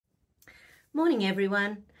Morning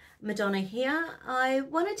everyone, Madonna here. I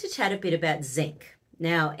wanted to chat a bit about zinc.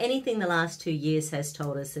 Now, anything the last 2 years has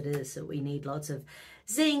told us that we need lots of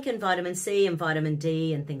zinc and vitamin C and vitamin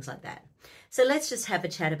D and things like that. So let's just have a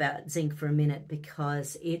chat about zinc for a minute,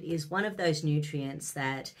 because it is one of those nutrients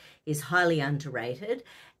that is highly underrated,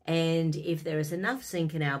 and if there is enough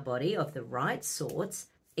zinc in our body of the right sorts,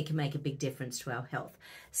 it can make a big difference to our health.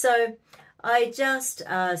 So I just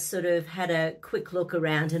sort of had a quick look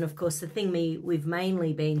around, and of course the thing we've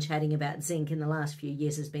mainly been chatting about zinc in the last few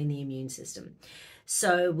years has been the immune system.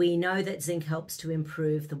 So we know that zinc helps to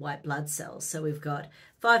improve the white blood cells. So we've got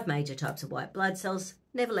 5 major types of white blood cells.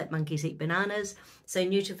 Never let monkeys eat bananas. So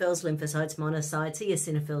neutrophils, lymphocytes, monocytes,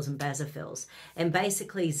 eosinophils and basophils. And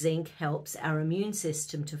basically zinc helps our immune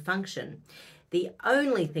system to function. The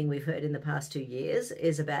only thing we've heard in the past 2 years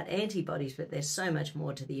is about antibodies, but there's so much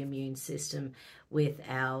more to the immune system with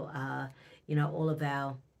our, all of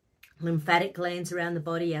our lymphatic glands around the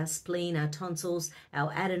body, our spleen, our tonsils,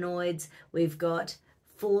 our adenoids. We've got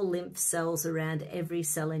 4 lymph cells around every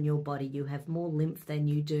cell in your body. You have more lymph than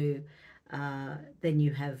you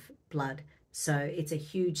have blood. So it's a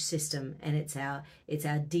huge system, and it's our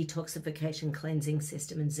detoxification cleansing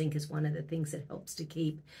system, and zinc is one of the things that helps to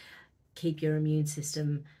keep your immune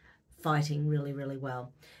system fighting really, really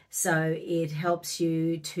well. So it helps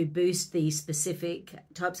you to boost the specific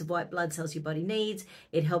types of white blood cells your body needs.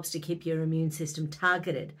 It helps to keep your immune system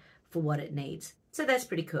targeted for what it needs. So that's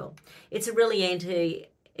pretty cool. It's a really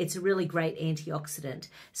great antioxidant.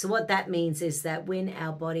 So what that means is that when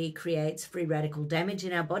our body creates free radical damage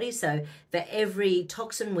in our body, so for every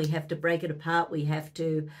toxin we have to break it apart, we have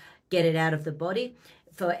to get it out of the body.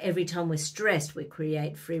 For every time we're stressed, we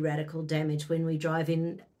create free radical damage. When we drive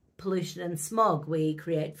in pollution and smog, we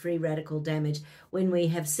create free radical damage. When we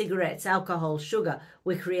have cigarettes, alcohol, sugar,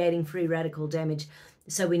 we're creating free radical damage.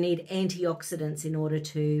 So we need antioxidants in order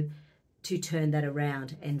to turn that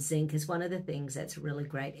around. And zinc is one of the things that's a really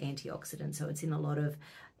great antioxidant. So it's in a lot of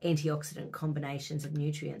antioxidant combinations of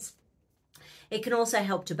nutrients. It can also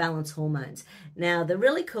help to balance hormones. Now, the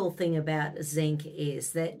really cool thing about zinc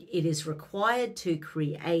is that it is required to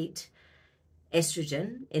create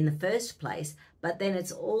estrogen in the first place, but then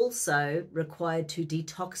it's also required to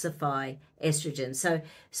detoxify estrogen. So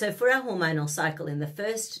for our hormonal cycle, in the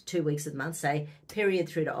first 2 weeks of the month, say period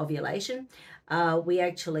through to ovulation, that's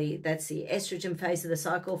the estrogen phase of the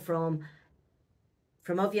cycle. From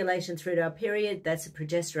ovulation through to our period, that's the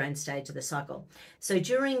progesterone stage of the cycle. So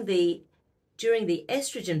during the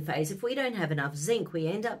estrogen phase, if we don't have enough zinc, we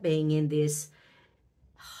end up being in this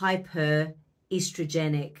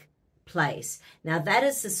hyperestrogenic place. Now, that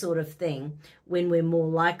is the sort of thing when we're more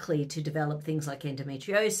likely to develop things like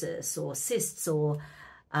endometriosis or cysts or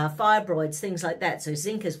fibroids, things like that. So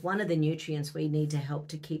zinc is one of the nutrients we need to help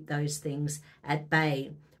to keep those things at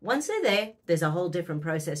bay. Once they're there, there's a whole different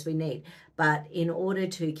process we need. But in order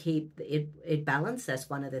to keep it balanced,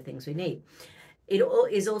 that's one of the things we need. It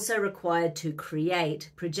is also required to create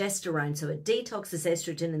progesterone. So it detoxes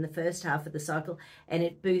estrogen in the first half of the cycle, and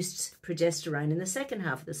it boosts progesterone in the second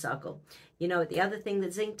half of the cycle. You know what the other thing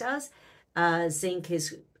that zinc does?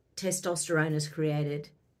 Testosterone is created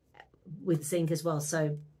with zinc as well.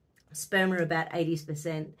 So sperm are about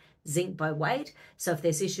 80% zinc by weight. So if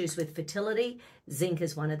there's issues with fertility, zinc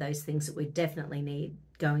is one of those things that we definitely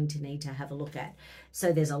going to need to have a look at.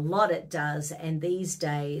 So there's a lot it does, and these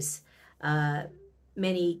days,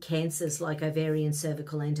 many cancers like ovarian,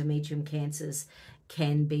 cervical, endometrium cancers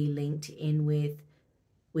can be linked in with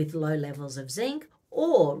low levels of zinc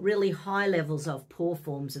or really high levels of poor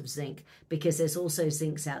forms of zinc, because there's also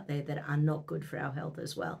zincs out there that are not good for our health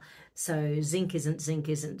as well. So zinc isn't zinc.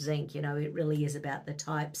 You know, it really is about the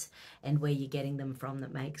types and where you're getting them from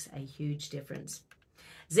that makes a huge difference.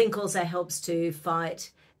 Zinc also helps to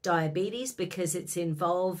fight diabetes because it's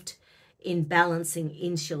involved in balancing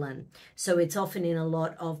insulin. So it's often in a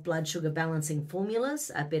lot of blood sugar balancing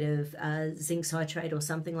formulas, a bit of zinc citrate or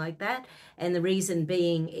something like that. And the reason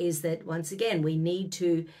being is that, once again,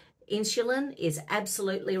 insulin is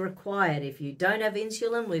absolutely required. If you don't have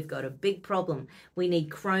insulin, we've got a big problem. We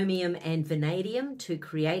need chromium and vanadium to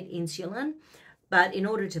create insulin. But in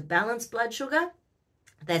order to balance blood sugar,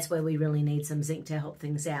 that's where we really need some zinc to help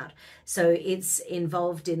things out. So it's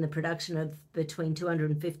involved in the production of between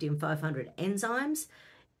 250 and 500 enzymes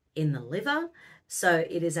in the liver. So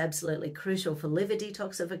it is absolutely crucial for liver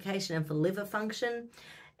detoxification and for liver function.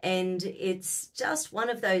 And it's just one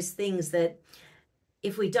of those things that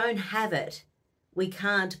if we don't have it, we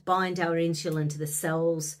can't bind our insulin to the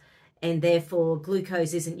cells and therefore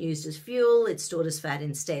glucose isn't used as fuel, it's stored as fat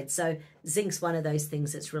instead. So zinc's one of those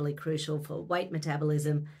things that's really crucial for weight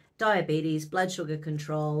metabolism, diabetes, blood sugar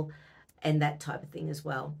control, and that type of thing as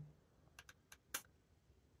well.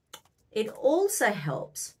 It also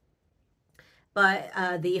helps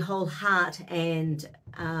by the whole heart and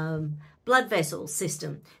blood vessel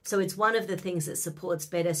system. So it's one of the things that supports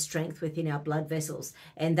better strength within our blood vessels.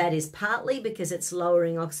 And that is partly because it's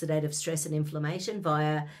lowering oxidative stress and inflammation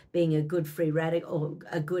via being a good free radical or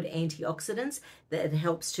a good antioxidant that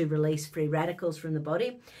helps to release free radicals from the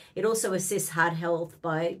body. It also assists heart health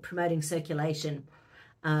by promoting circulation.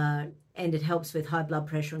 And it helps with high blood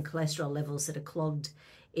pressure and cholesterol levels that are clogged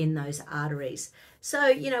in those arteries. So,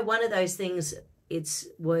 you know, one of those things, it's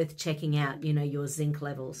worth checking out, you know, your zinc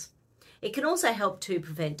levels. It can also help to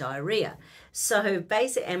prevent diarrhea. So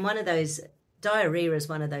and one of those, diarrhea is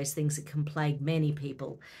one of those things that can plague many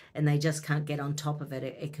people and they just can't get on top of it.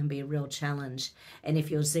 It can be a real challenge. And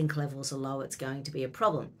if your zinc levels are low, it's going to be a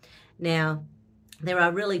problem. Now, there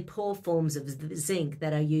are really poor forms of zinc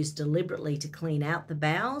that are used deliberately to clean out the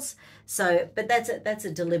bowels. So, but that's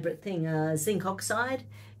a deliberate thing. Zinc oxide,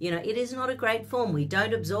 you know, it is not a great form. We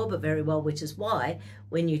don't absorb it very well, which is why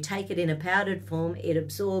when you take it in a powdered form, it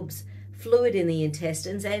absorbs fluid in the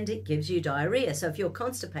intestines and it gives you diarrhea. So if you're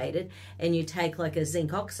constipated and you take like a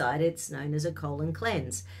zinc oxide, it's known as a colon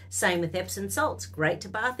cleanse. Same with Epsom salts, great to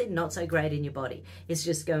bath in, not so great in your body. It's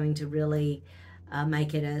just going to really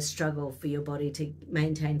make it a struggle for your body to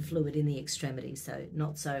maintain fluid in the extremities. So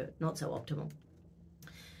not so optimal.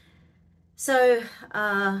 So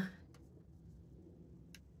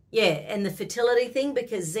yeah, and the fertility thing,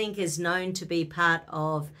 because zinc is known to be part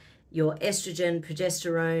of your estrogen,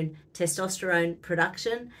 progesterone, testosterone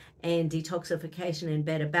production and detoxification and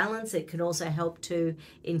better balance. It can also help to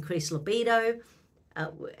increase libido.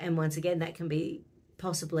 And once again, that can be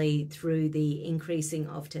possibly through the increasing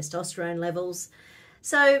of testosterone levels.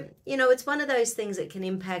 So, you know, it's one of those things that can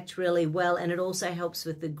impact really well, and it also helps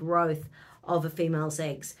with the growth of a female's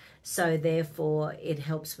eggs. So therefore, it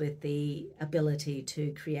helps with the ability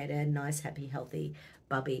to create a nice, happy, healthy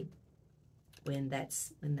bubby when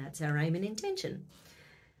that's our aim and intention.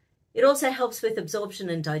 It also helps with absorption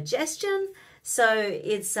and digestion. So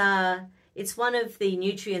it's one of the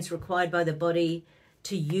nutrients required by the body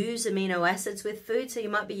to use amino acids with food. So you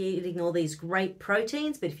might be eating all these great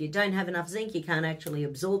proteins, but if you don't have enough zinc, you can't actually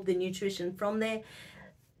absorb the nutrition from there.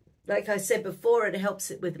 Like I said before, it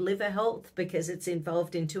helps with liver health because it's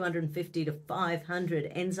involved in 250 to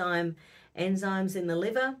 500 enzymes in the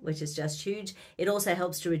liver, which is just huge. It also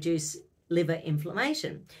helps to reduce liver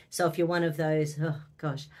inflammation. So if you're one of those, oh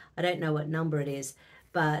gosh, I don't know what number it is,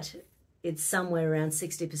 but it's somewhere around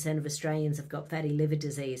 60% of Australians have got fatty liver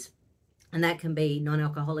disease. And that can be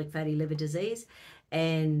non-alcoholic fatty liver disease.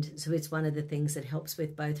 And so it's one of the things that helps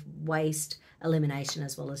with both waste elimination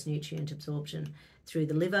as well as nutrient absorption through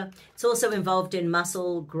the liver. It's also involved in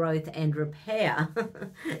muscle growth and repair.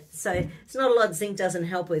 So it's not a lot zinc doesn't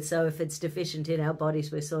help with. So if it's deficient in our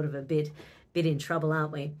bodies, we're sort of a bit in trouble,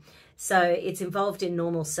 aren't we? So it's involved in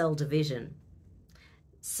normal cell division.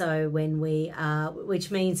 So when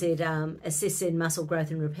which means it assists in muscle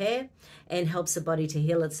growth and repair and helps the body to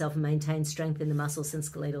heal itself and maintain strength in the muscles and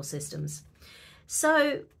skeletal systems.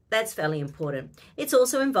 So that's fairly important. It's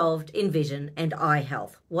also involved in vision and eye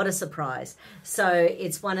health. What a surprise. So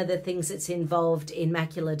it's one of the things that's involved in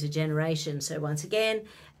macular degeneration. So once again,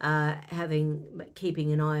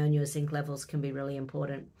 keeping an eye on your zinc levels can be really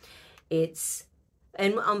important.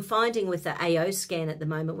 And I'm finding with the AO scan at the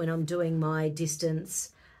moment when I'm doing my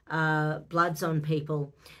distance bloods on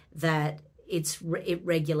people that it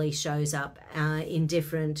regularly shows up in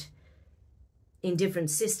different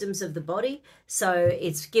systems of the body. So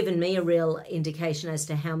it's given me a real indication as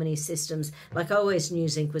to how many systems, like I always knew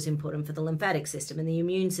zinc was important for the lymphatic system and the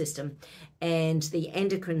immune system and the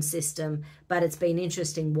endocrine system, but it's been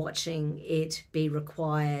interesting watching it be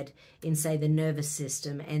required in, say, the nervous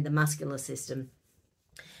system and the muscular system.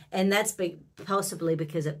 And that's possibly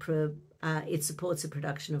because it supports the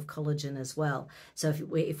production of collagen as well. So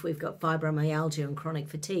if we've got fibromyalgia and chronic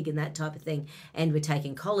fatigue and that type of thing, and we're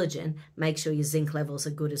taking collagen, make sure your zinc levels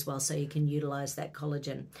are good as well so you can utilize that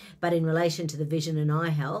collagen. But in relation to the vision and eye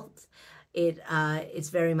health, it's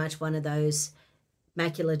very much one of those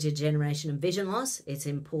macular degeneration and vision loss. It's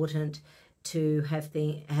important to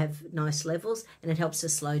have nice levels, and it helps to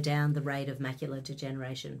slow down the rate of macular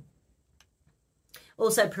degeneration.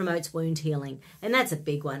 Also promotes wound healing, and that's a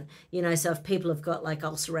big one. You know, so if people have got like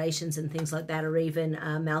ulcerations and things like that, or even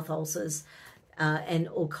mouth ulcers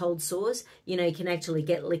or cold sores, you know, you can actually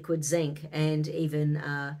get liquid zinc and even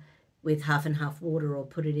with half and half water, or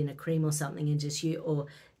put it in a cream or something and just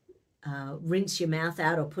rinse your mouth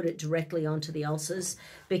out, or put it directly onto the ulcers,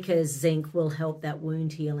 because zinc will help that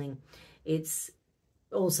wound healing. It's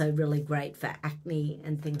also really great for acne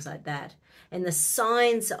and things like that. And the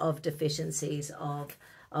signs of deficiencies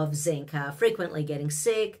of zinc are frequently getting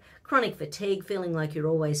sick, chronic fatigue, feeling like you're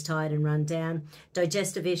always tired and run down,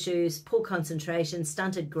 digestive issues, poor concentration,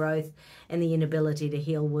 stunted growth, and the inability to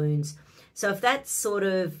heal wounds. So if that's sort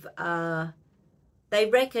of, they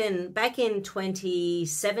reckon back in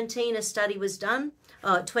 2017 a study was done,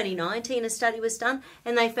 2019 a study was done,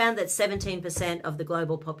 and they found that 17% of the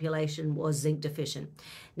global population was zinc deficient.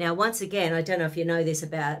 Now, once again, I don't know if you know this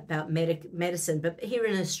about medicine, but here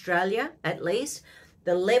in Australia, at least,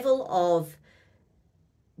 the level of,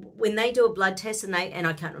 when they do a blood test, and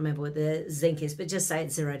I can't remember what the zinc is, but just say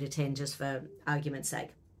it's 0 to 10 just for argument's sake.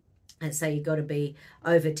 And so you've got to be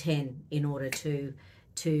over 10 in order to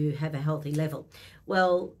have a healthy level.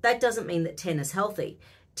 Well, that doesn't mean that 10 is healthy.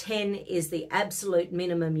 10 is the absolute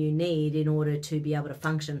minimum you need in order to be able to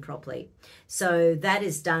function properly. So that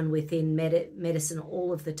is done within medicine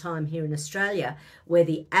all of the time here in Australia, where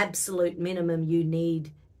the absolute minimum you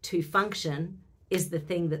need to function is the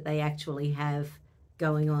thing that they actually have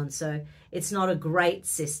going on. So it's not a great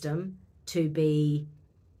system to be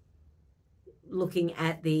looking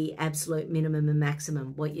at the absolute minimum and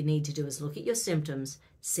maximum. What you need to do is look at your symptoms,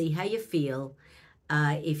 see how you feel.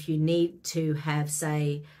 If you need to have,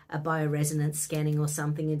 say, a bioresonance scanning or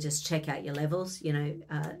something and just check out your levels,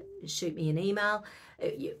 shoot me an email.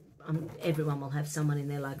 Everyone will have someone in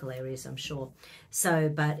their local areas, I'm sure. So,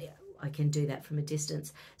 but I can do that from a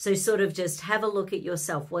distance. So sort of just have a look at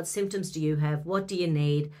yourself. What symptoms do you have? What do you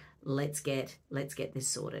need? Let's get this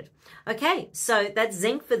sorted. Okay, so that's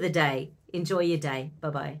zinc for the day. Enjoy your day.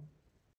 Bye-bye.